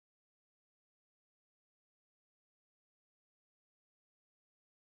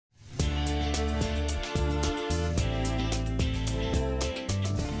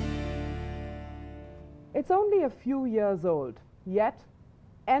It's only a few years old, yet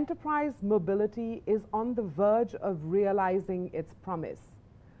enterprise mobility is on the verge of realizing its promise.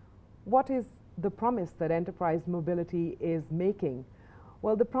 What is the promise that enterprise mobility is making?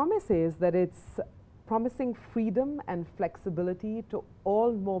 Well, the promise is that it's promising freedom and flexibility to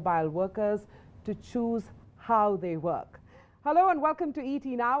all mobile workers to choose how they work. Hello and welcome to ET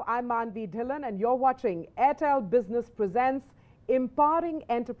Now. I'm Manvi Dhillon and you're watching Airtel Business Presents Empowering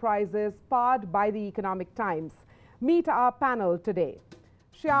Enterprises, powered by the Economic Times. Meet our panel today.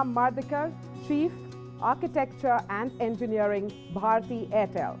 Shyam Mardikar, Chief, Architecture and Engineering, Bharti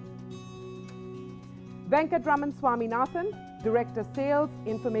Airtel. Venkatraman Swaminathan, Director Sales,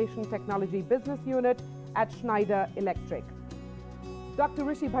 Information Technology Business Unit at Schneider Electric. Dr.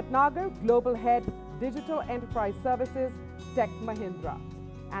 Rishi Bhatnagar, Global Head, Digital Enterprise Services, Tech Mahindra.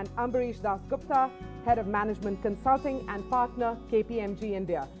 And Ambarish Dasgupta, Head of Management Consulting and Partner, KPMG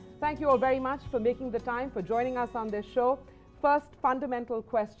India. Thank you all very much for making the time for joining us on this show. First fundamental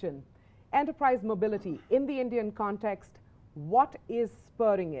question, enterprise mobility in the Indian context, what is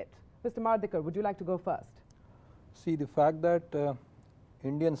spurring it? Mr. Mardikar, would you like to go first? See, the fact that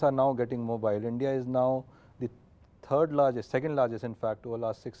Indians are now getting mobile. India is now the second largest in fact over the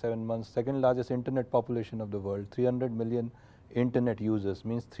last 6-7 months, second largest internet population of the world, 300 million internet users,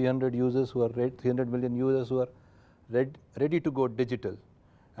 means 300 million users who are ready to go digital.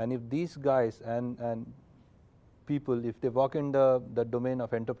 And if these guys and people, if they walk in the domain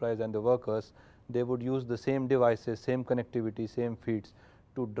of enterprise and the workers, they would use the same devices, same connectivity, same feeds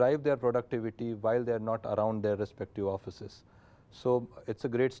to drive their productivity while they are not around their respective offices. So it's a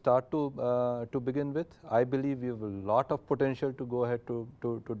great start to begin with. I believe we have a lot of potential to go ahead to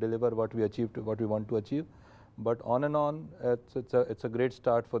deliver what we achieved, what we want to achieve. But on and on, it's a great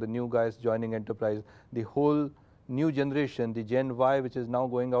start for the new guys joining enterprise. The whole new generation, the Gen Y, which is now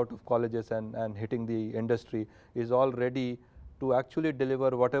going out of colleges and hitting the industry, is all ready to actually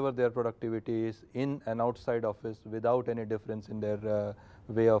deliver whatever their productivity is in and outside office without any difference in their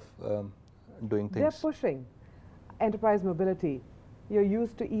way of doing things. They're pushing enterprise mobility. You're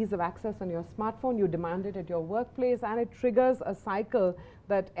used to ease of access on your smartphone, you demand it at your workplace, and it triggers a cycle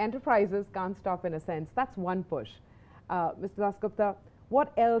that enterprises can't stop in a sense. That's one push. Mr. Dasgupta,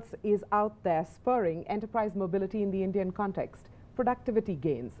 what else is out there spurring enterprise mobility in the Indian context? Productivity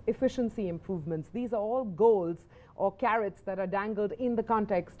gains, efficiency improvements, these are all goals or carrots that are dangled in the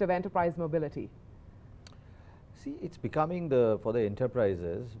context of enterprise mobility. See, it's becoming for the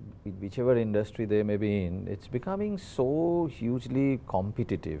enterprises, whichever industry they may be in, it's becoming so hugely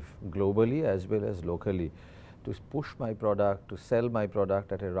competitive globally as well as locally to push my product, to sell my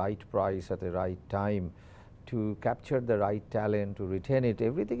product at a right price, at a right time, to capture the right talent, to retain it.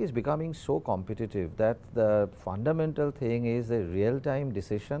 Everything is becoming so competitive that the fundamental thing is a real-time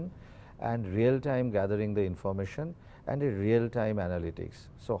decision and real-time gathering the information and a real-time analytics.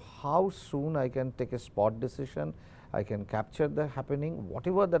 So how soon I can take a spot decision, I can capture the happening,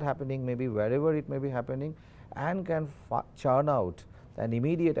 whatever that happening may be, wherever it may be happening, and can churn out an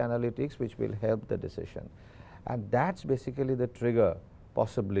immediate analytics which will help the decision. And that's basically the trigger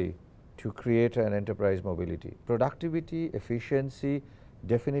possibly to create an enterprise mobility. Productivity, efficiency,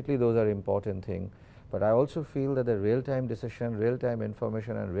 definitely those are important things. But I also feel that the real-time decision, real-time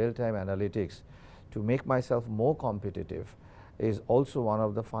information and real-time analytics to make myself more competitive is also one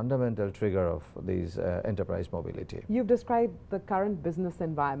of the fundamental trigger of these enterprise mobility. You've described the current business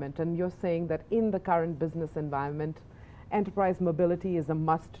environment and you're saying that in the current business environment, enterprise mobility is a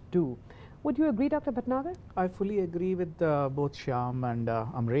must-do. Would you agree, Dr. Bhatnagar? I fully agree with both Shyam and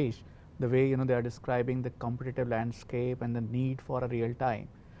Amresh, the way they are describing the competitive landscape and the need for a real time.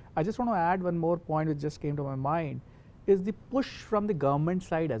 I just want to add one more point which just came to my mind, is the push from the government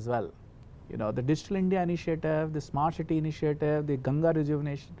side as well. The Digital India initiative, the Smart City initiative, the Ganga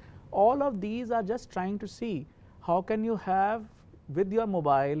rejuvenation, all of these are just trying to see how can you have with your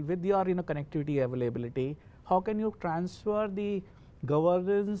mobile, with your connectivity availability, how can you transfer the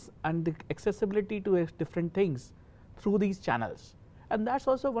governance and the accessibility to different things through these channels. And that's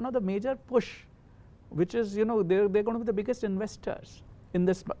also one of the major push, which is they're going to be the biggest investors in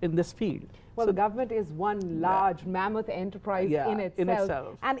this field. Well, so the government is one large mammoth enterprise in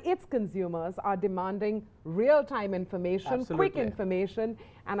itself, and its consumers are demanding real-time information, quick information,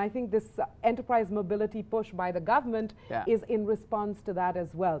 and I think this enterprise mobility push by the government is in response to that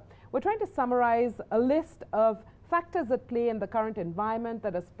as well. We're trying to summarize a list of factors at play in the current environment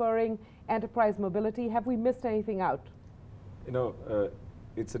that are spurring enterprise mobility. Have we missed anything out?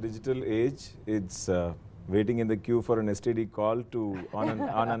 It's a digital age. It's waiting in the queue for an STD call to on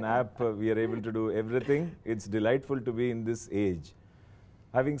an app. We are able to do everything. It's delightful to be in this age.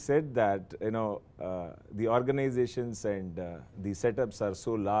 Having said that, the organizations and the setups are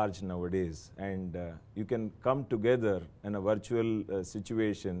so large nowadays, and you can come together in a virtual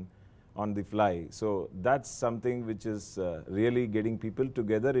situation on the fly. So that's something which is really getting people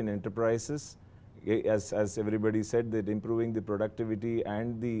together in enterprises. As everybody said, that improving the productivity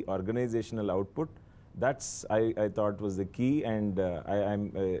and the organizational output, that's I thought was the key, and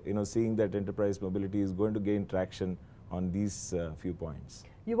I'm seeing that enterprise mobility is going to gain traction on these few points.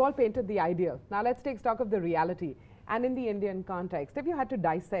 You've all painted the ideal. Now let's take stock of the reality. And in the Indian context, if you had to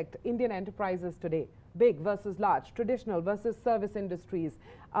dissect Indian enterprises today, big versus large, traditional versus service industries,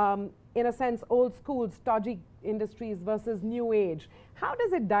 in a sense old school, stodgy industries versus new age, how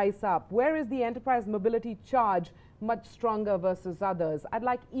does it dice up? Where is the enterprise mobility charge much stronger versus others? I'd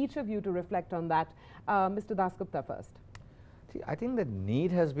like each of you to reflect on that. Mr. Dasgupta first. See, I think the need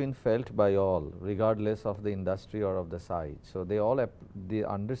has been felt by all, regardless of the industry or of the site. So they all they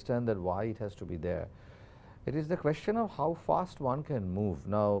understand that why it has to be there. It is the question of how fast one can move.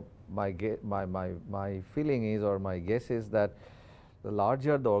 Now, my feeling is, or my guess is, that the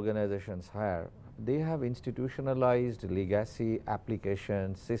larger the organizations are, they have institutionalized legacy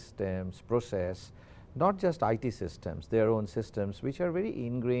applications, systems, process, not just IT systems, their own systems, which are very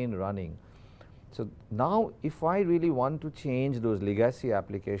ingrained running. So now if I really want to change those legacy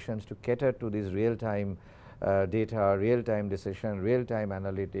applications to cater to this real-time data, real-time decision, real-time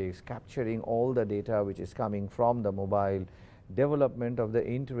analytics, capturing all the data which is coming from the mobile, development of the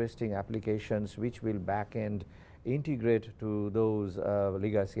interesting applications which will back-end integrate to those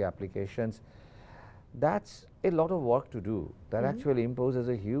legacy applications, that's a lot of work to do. That actually imposes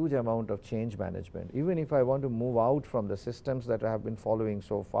a huge amount of change management. Even if I want to move out from the systems that I have been following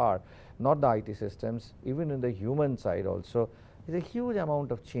so far, not the IT systems, even in the human side also, there's a huge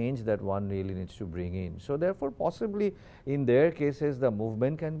amount of change that one really needs to bring in. So therefore, possibly in their cases, the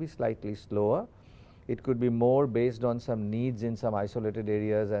movement can be slightly slower. It could be more based on some needs in some isolated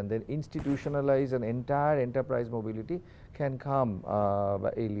areas, and then institutionalize an entire enterprise mobility can come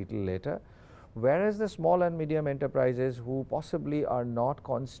a little later. Whereas the small and medium enterprises who possibly are not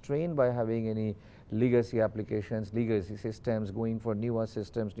constrained by having any legacy applications, legacy systems, going for newer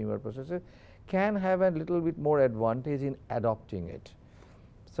systems, newer processes, can have a little bit more advantage in adopting it.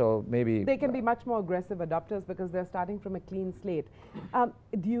 So maybe they can be much more aggressive adopters because they're starting from a clean slate.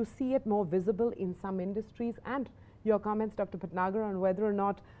 Do you see it more visible in some industries? And your comments, Dr. Bhatnagar, on whether or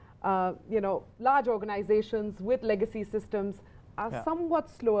not large organizations with legacy systems are somewhat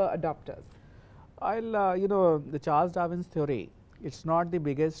slower adopters. I'll, the Charles Darwin's theory, it's not the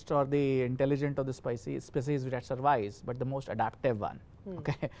biggest or the intelligent of the species that survives, but the most adaptive one.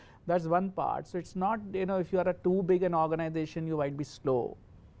 Okay, that's one part. So it's not, if you are a too big an organization, you might be slow.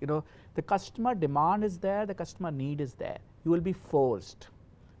 The customer demand is there, the customer need is there. You will be forced.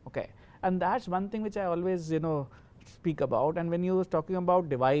 Okay, and that's one thing which I always, speak about. And when you were talking about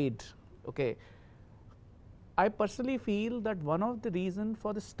divide, okay, I personally feel that one of the reasons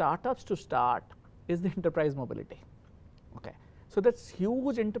for the startups to start is the enterprise mobility. Okay, so that's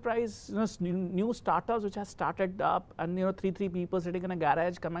huge enterprise, new startups which have started up, and three people sitting in a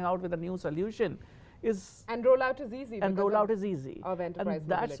garage coming out with a new solution is, and rollout is easy. And rollout is easy. Of enterprise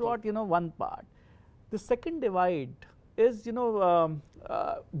and that's mobility. what one part. The second divide is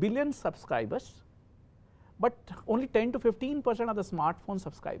billion subscribers, but only 10 to 15% of the smartphone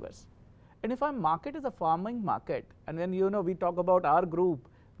subscribers. And if our market is a farming market, and when we talk about our group,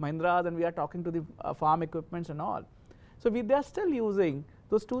 Mahindra, and we are talking to the farm equipments and all. So they are still using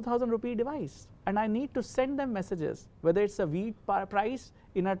those 2,000 rupee device, and I need to send them messages, whether it's a wheat price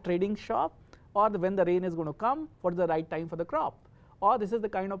in a trading shop, or when the rain is going to come, what is the right time for the crop, or this is the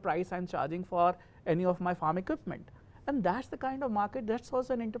kind of price I'm charging for any of my farm equipment. And that's the kind of market, that's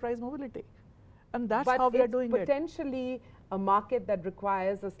also an enterprise mobility. And that's how we are doing it. But it's potentially a market that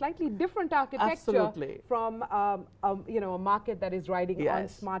requires a slightly different architecture from a market that is riding on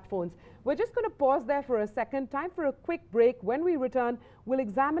smartphones. We're just going to pause there for a second. Time for a quick break. When we return, we'll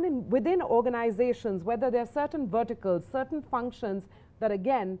examine within organizations whether there are certain verticals, certain functions that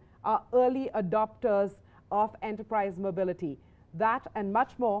again are early adopters of enterprise mobility. That and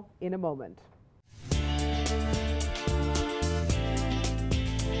much more in a moment.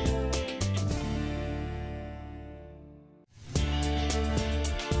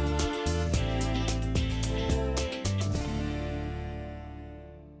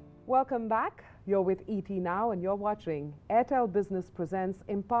 Welcome back. You're with ET Now and you're watching Airtel Business presents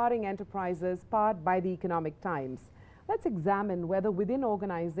Empowering Enterprises, powered by the Economic Times. Let's examine whether within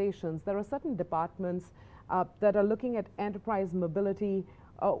organizations there are certain departments that are looking at enterprise mobility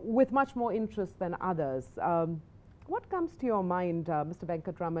with much more interest than others. What comes to your mind, Mr.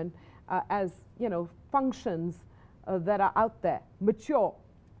 Venkatraman, as functions that are out there, mature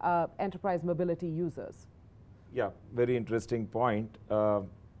enterprise mobility users? Yeah, very interesting point.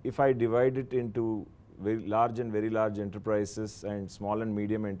 If I divide it into very large and very large enterprises and small and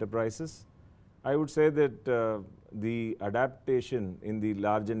medium enterprises, I would say that the adaptation in the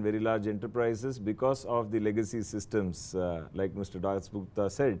large and very large enterprises, because of the legacy systems, like Mr.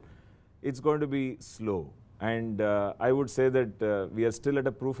 Dasgupta said, it's going to be slow. And I would say that we are still at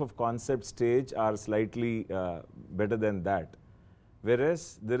a proof of concept stage or slightly better than that.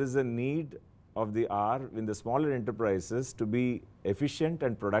 Whereas there is a need of the hour in the smaller enterprises to be efficient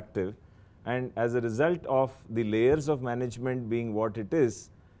and productive. And as a result of the layers of management being what it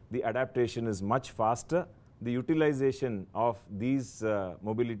is, the adaptation is much faster. The utilization of these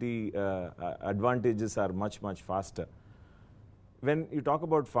mobility advantages are much, much faster. When you talk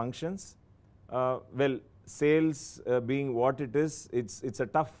about functions, well, sales being what it is, it's a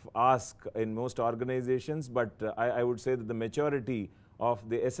tough ask in most organizations, but I would say that the maturity of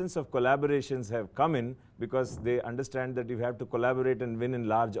the essence of collaborations have come in because they understand that you have to collaborate and win in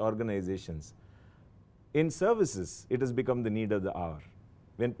large organizations. In services, it has become the need of the hour.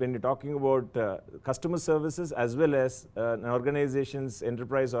 When you're talking about customer services as well as an organization's,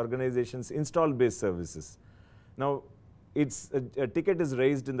 enterprise organizations, install-based services. Now, it's a ticket is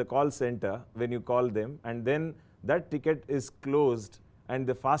raised in the call center when you call them, and then that ticket is closed, and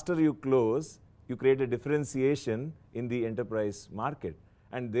the faster you close, you create a differentiation in the enterprise market.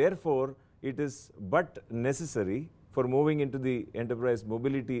 And therefore, it is but necessary for moving into the enterprise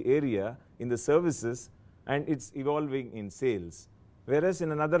mobility area in the services, and it's evolving in sales. Whereas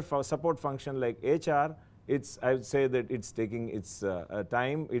in another support function like HR, I would say that it's taking its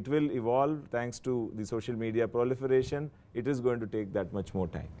time. It will evolve thanks to the social media proliferation. It is going to take that much more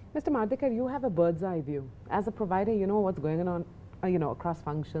time. Mr. Madhikar, you have a bird's eye view. As a provider, you know what's going on, across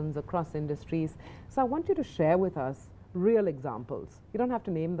functions, across industries. So I want you to share with us real examples. You don't have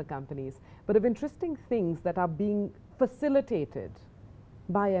to name the companies, but of interesting things that are being facilitated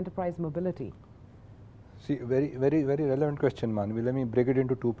by enterprise mobility. See, very relevant question, Manvi. Let me break it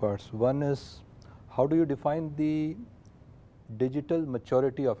into two parts. One is, how do you define the digital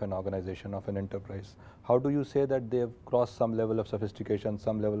maturity of an organization, of an enterprise? How do you say that they have crossed some level of sophistication,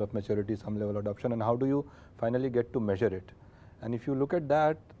 some level of maturity, some level of adoption, and how do you finally get to measure it? And if you look at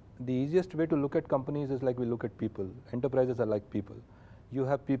that, the easiest way to look at companies is like we look at people. Enterprises are like people. You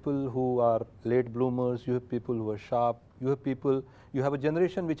have people who are late bloomers, you have people who are sharp, you have a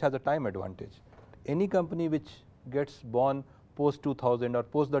generation which has a time advantage. Any company which gets born post 2000 or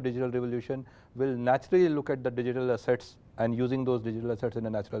post the digital revolution will naturally look at the digital assets and using those digital assets in a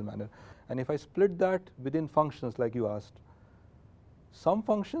natural manner. And if I split that within functions like you asked, some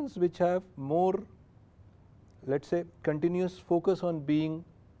functions which have more, let's say, continuous focus on being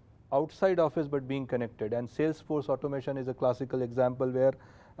outside office but being connected, and Salesforce automation is a classical example where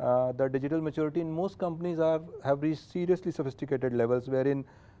the digital maturity in most companies have reached seriously sophisticated levels, wherein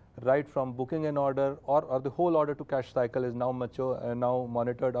right from booking an order or the whole order to cash cycle is now mature, now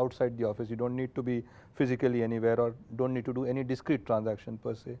monitored outside the office. You don't need to be physically anywhere or don't need to do any discrete transaction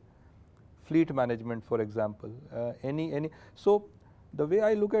per se. Fleet management, for example, so the way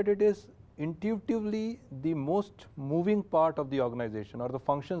I look at it is, intuitively the most moving part of the organization or the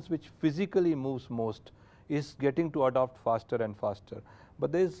functions which physically moves most is getting to adopt faster and faster.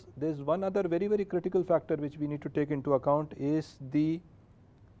 But there's one other very critical factor which we need to take into account, is the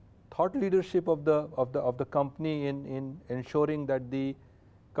thought leadership of the company in ensuring that the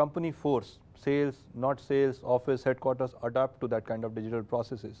company force, sales, not sales, office, headquarters, adapt to that kind of digital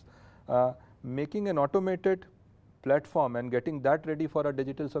processes. Making an automated platform and getting that ready for a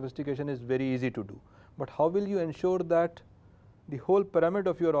digital sophistication is very easy to do. But how will you ensure that the whole pyramid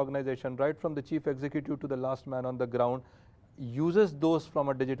of your organization, right from the chief executive to the last man on the ground, uses those from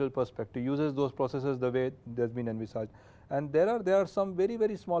a digital perspective, uses those processes the way there's been envisaged? And there are some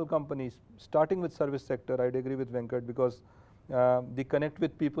very small companies, starting with service sector. I'd agree with Venkat, because the connect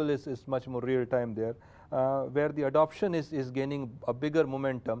with people is much more real time there, where the adoption is gaining a bigger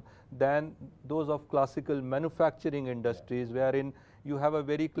momentum than those of classical manufacturing industries, wherein you have a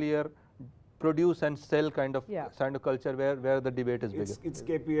very clear produce and sell kind of culture where the debate is bigger. It's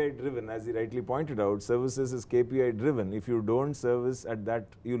KPI driven, as you rightly pointed out. Services is KPI driven. If you don't service at that,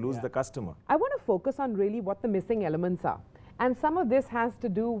 you lose the customer. I want to focus on really what the missing elements are. And some of this has to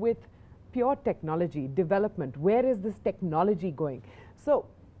do with pure technology development. Where is this technology going? So,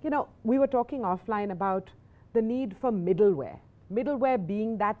 we were talking offline about the need for middleware. Middleware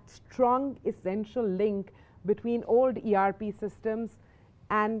being that strong, essential link between old ERP systems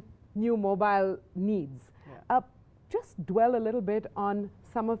and new mobile needs. just dwell a little bit on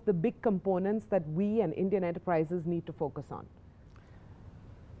some of the big components that we and Indian enterprises need to focus on.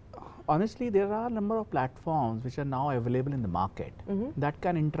 Honestly, there are a number of platforms which are now available in the market that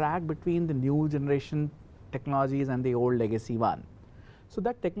can interact between the new generation technologies and the old legacy one. So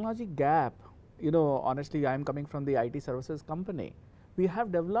that technology gap, honestly, I'm coming from the IT services company. We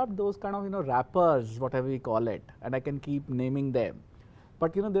have developed those kind of, wrappers, whatever we call it, and I can keep naming them.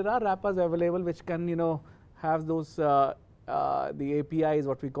 But, there are wrappers available which can, have those, the APIs,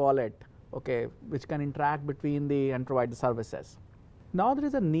 what we call it, okay, which can interact between and provide the services. Now there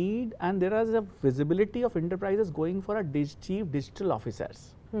is a need and there is a visibility of enterprises going for a chief digital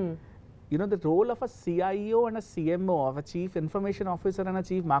officers. The role of a CIO and a CMO, of a chief information officer and a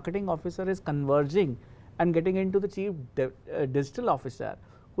chief marketing officer is converging and getting into the chief digital officer,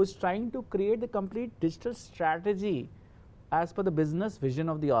 who is trying to create the complete digital strategy as per the business vision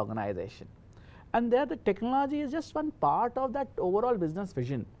of the organization. And there the technology is just one part of that overall business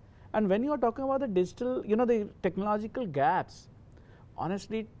vision. And when you are talking about the digital, the technological gaps,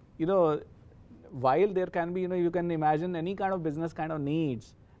 honestly, while there can be, you can imagine any kind of business kind of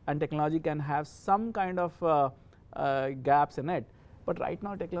needs, and technology can have some kind of gaps in it. But right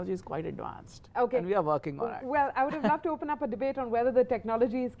now, technology is quite advanced, and we are working on it. Well, I would have loved to open up a debate on whether the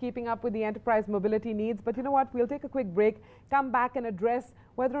technology is keeping up with the enterprise mobility needs. But you know what? We'll take a quick break, come back and address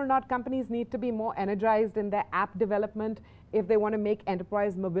whether or not companies need to be more energized in their app development if they want to make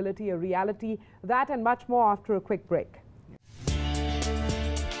enterprise mobility a reality. That and much more after a quick break.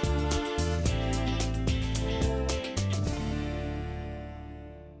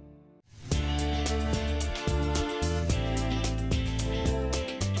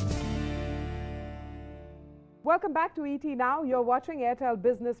 Welcome back to ET Now. You're watching Airtel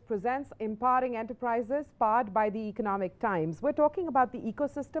Business Presents Empowering Enterprises, powered by the Economic Times. We're talking about the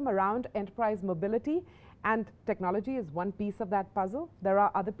ecosystem around enterprise mobility, and technology is one piece of that puzzle. There are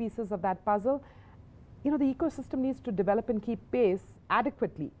other pieces of that puzzle. The ecosystem needs to develop and keep pace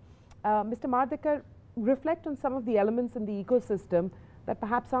adequately. Mr. Mardekar, reflect on some of the elements in the ecosystem that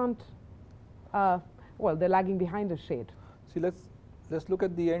perhaps aren't, they're lagging behind a shade. See, let's look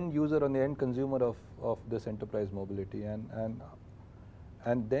at the end user and the end consumer of this enterprise mobility,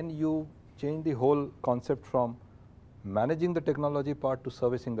 and then you change the whole concept from managing the technology part to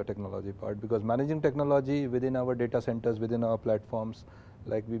servicing the technology part, because managing technology within our data centers, within our platforms,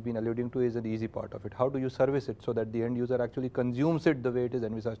 like we've been alluding to, is an easy part of it. How do you service it so that the end user actually consumes it the way it is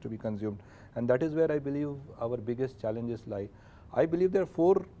envisaged to be consumed? And that is where I believe our biggest challenges lie. I believe there are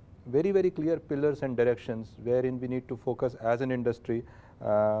four very, very clear pillars and directions wherein we need to focus as an industry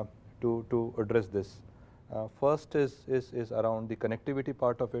to address this. First is around the connectivity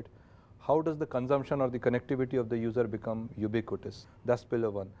part of it. How does the consumption or the connectivity of the user become ubiquitous? That's pillar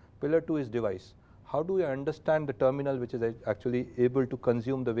one. Pillar two is device. How do I understand the terminal which is actually able to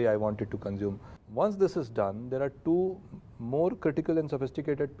consume the way I want it to consume? Once this is done, there are two more critical and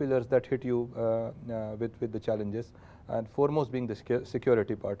sophisticated pillars that hit you with the challenges, and foremost being the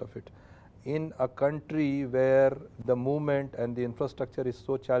security part of it. In a country where the movement and the infrastructure is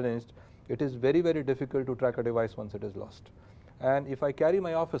so challenged, it is very, very difficult to track a device once it is lost. And if I carry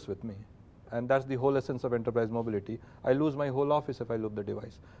my office with me, and that's the whole essence of enterprise mobility, I lose my whole office if I lose the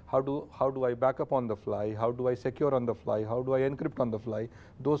device. How do I back up on the fly? How do I secure on the fly? How do I encrypt on the fly?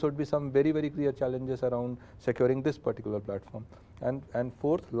 Those would be some very, very clear challenges around securing this particular platform. And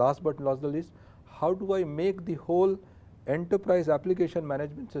fourth, last but not the least, how do I make the whole enterprise application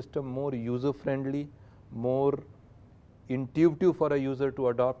management system more user-friendly, more intuitive for a user to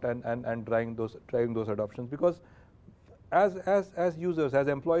adopt, and driving those adoptions? Because as users, as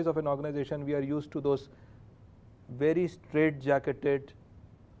employees of an organization, we are used to those very straight-jacketed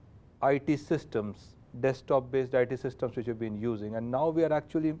IT systems, desktop-based IT systems which we've been using, and now we are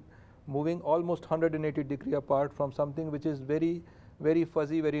actually moving almost 180 degrees apart from something which is very, very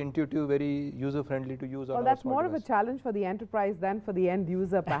fuzzy, very intuitive, very user-friendly to use. Well, that's more of a challenge for the enterprise than for the end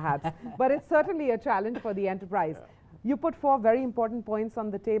user, perhaps. But it's certainly a challenge for the enterprise. You put four very important points on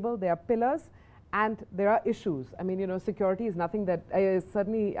the table. There are pillars, and there are issues. I mean, security is nothing that is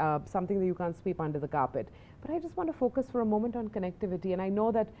certainly something that you can't sweep under the carpet. But I just want to focus for a moment on connectivity. And I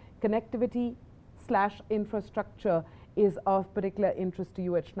know that connectivity / infrastructure is of particular interest to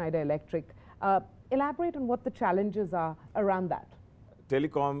you at Schneider Electric. Elaborate on what the challenges are around that.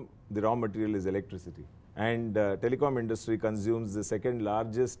 Telecom, the raw material is electricity. And telecom industry consumes the second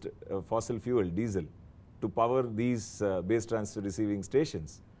largest fossil fuel, diesel, to power these base transfer receiving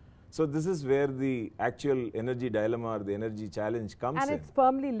stations. So this is where the actual energy dilemma or the energy challenge comes in. And it's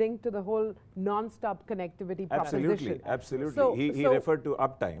firmly linked to the whole non-stop connectivity proposition. Absolutely. So, he referred to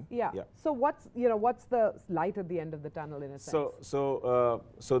uptime. Yeah. So what's the light at the end of the tunnel in a sense? So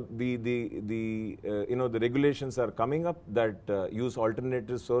the regulations are coming up that use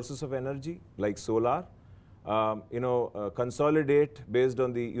alternative sources of energy like solar. Consolidate based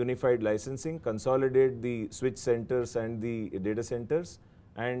on the unified licensing, consolidate the switch centers and the data centers,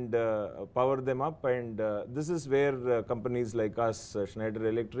 and power them up. And this is where companies like us, Schneider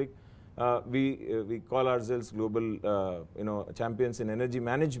Electric, we call ourselves global champions in energy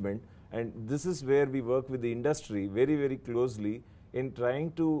management. And this is where we work with the industry very, very closely in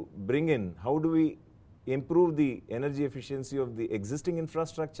trying to bring in how do we improve the energy efficiency of the existing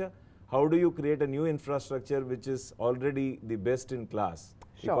infrastructure. How do you create a new infrastructure which is already the best in class?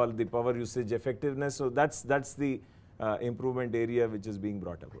 Sure. We call it the power usage effectiveness. So that's the improvement area which is being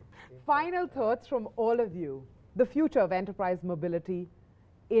brought about. Final thoughts from all of you. The future of enterprise mobility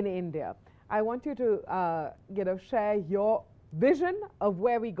in India. I want you to share your vision of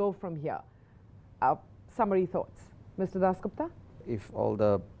where we go from here. Summary thoughts. Mr. Dasgupta? If all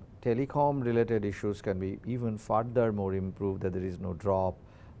the telecom related issues can be even further more improved, that there is no drop,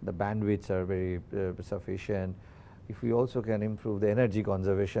 the bandwidths are very sufficient. If we also can improve the energy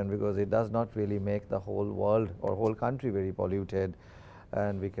conservation, because it does not really make the whole world or whole country very polluted,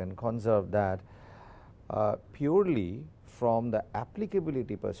 and we can conserve that. Purely from the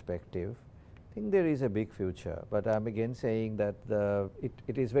applicability perspective, I think there is a big future, but I'm again saying that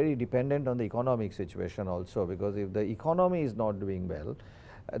it is very dependent on the economic situation also, because if the economy is not doing well,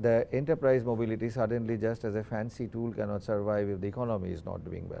 the enterprise mobility suddenly just as a fancy tool cannot survive if the economy is not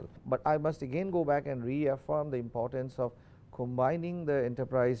doing well. But I must again go back and reaffirm the importance of combining the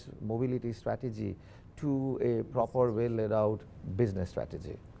enterprise mobility strategy to a proper, well laid out business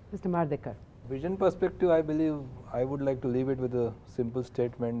strategy. Mr. Mardekar. Vision perspective, I believe I would like to leave it with a simple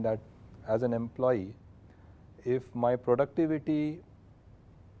statement that as an employee, if my productivity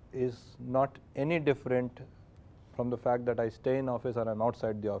is not any different from the fact that I stay in office or I'm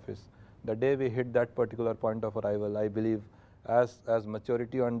outside the office, the day we hit that particular point of arrival, I believe as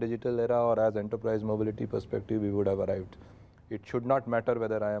maturity on digital era or as enterprise mobility perspective, we would have arrived. It should not matter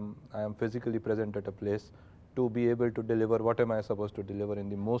whether I am physically present at a place to be able to deliver what am I supposed to deliver in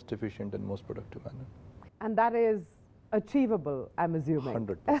the most efficient and most productive manner. And that is achievable, I'm assuming.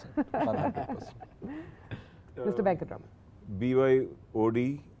 100%. 100%. Mr. Venkatraman.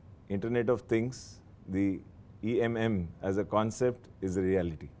 BYOD, Internet of Things, the EMM as a concept is a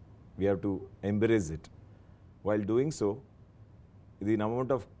reality. We have to embrace it. While doing so, the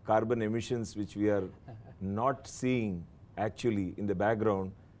amount of carbon emissions which we are not seeing actually in the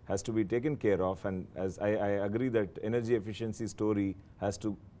background has to be taken care of, and as I agree that energy efficiency story has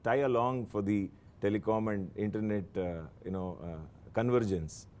to tie along for the telecom and internet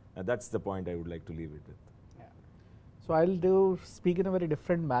convergence, and that's the point I would like to leave it with. Yeah. So I'll speak in a very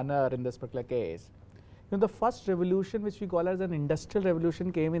different manner in this particular case. The first revolution, which we call as an industrial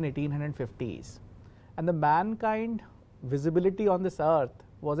revolution, came in 1850s, and the mankind visibility on this earth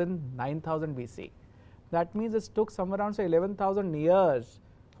was in 9000 BC. That means it took somewhere around 11,000 years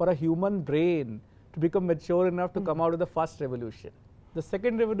for a human brain to become mature enough to come out of the first revolution. The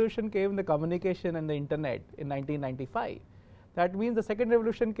second revolution came in the communication and the internet in 1995. That means the second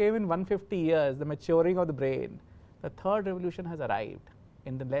revolution came in 150 years, the maturing of the brain. The third revolution has arrived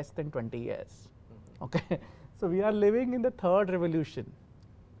in the less than 20 years. Okay, so we are living in the third revolution,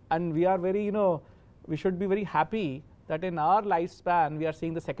 and we are very, we should be very happy that in our lifespan we are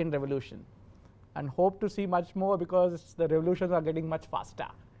seeing the second revolution, and hope to see much more because the revolutions are getting much faster.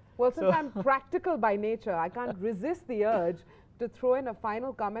 Well, since I'm practical by nature, I can't resist the urge to throw in a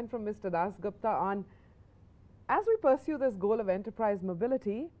final comment from Mr. Dasgupta on, as we pursue this goal of enterprise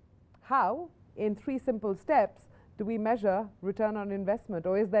mobility, how, in 3 simple steps, do we measure return on investment,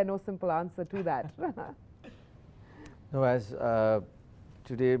 or is there no simple answer to that? No, as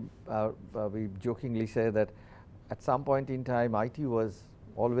today we jokingly say that at some point in time IT was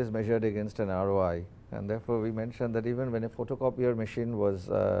always measured against an ROI, and therefore we mentioned that even when a photocopier machine was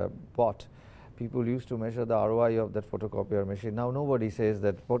bought, people used to measure the ROI of that photocopier machine. Now nobody says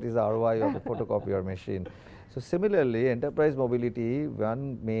that what is the ROI of the photocopier machine. So similarly, enterprise mobility,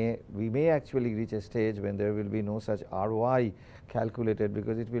 we may actually reach a stage when there will be no such ROI calculated,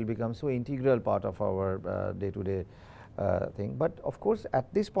 because it will become so integral part of our day-to-day thing. But of course,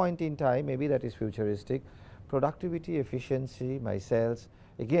 at this point in time, maybe that is futuristic. Productivity, efficiency, my sales,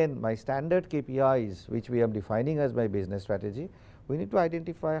 again, my standard KPIs, which we are defining as my business strategy, we need to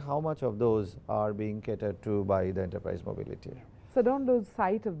identify how much of those are being catered to by the enterprise mobility. So don't lose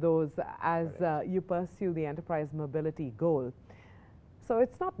sight of those as you pursue the enterprise mobility goal. So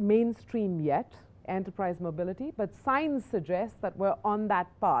it's not mainstream yet, enterprise mobility, but signs suggest that we're on that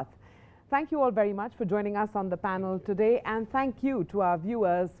path. Thank you all very much for joining us on the panel today, and thank you to our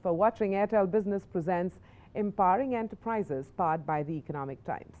viewers for watching Airtel Business Presents Empowering Enterprises, powered by the Economic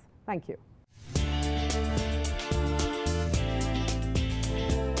Times. Thank you.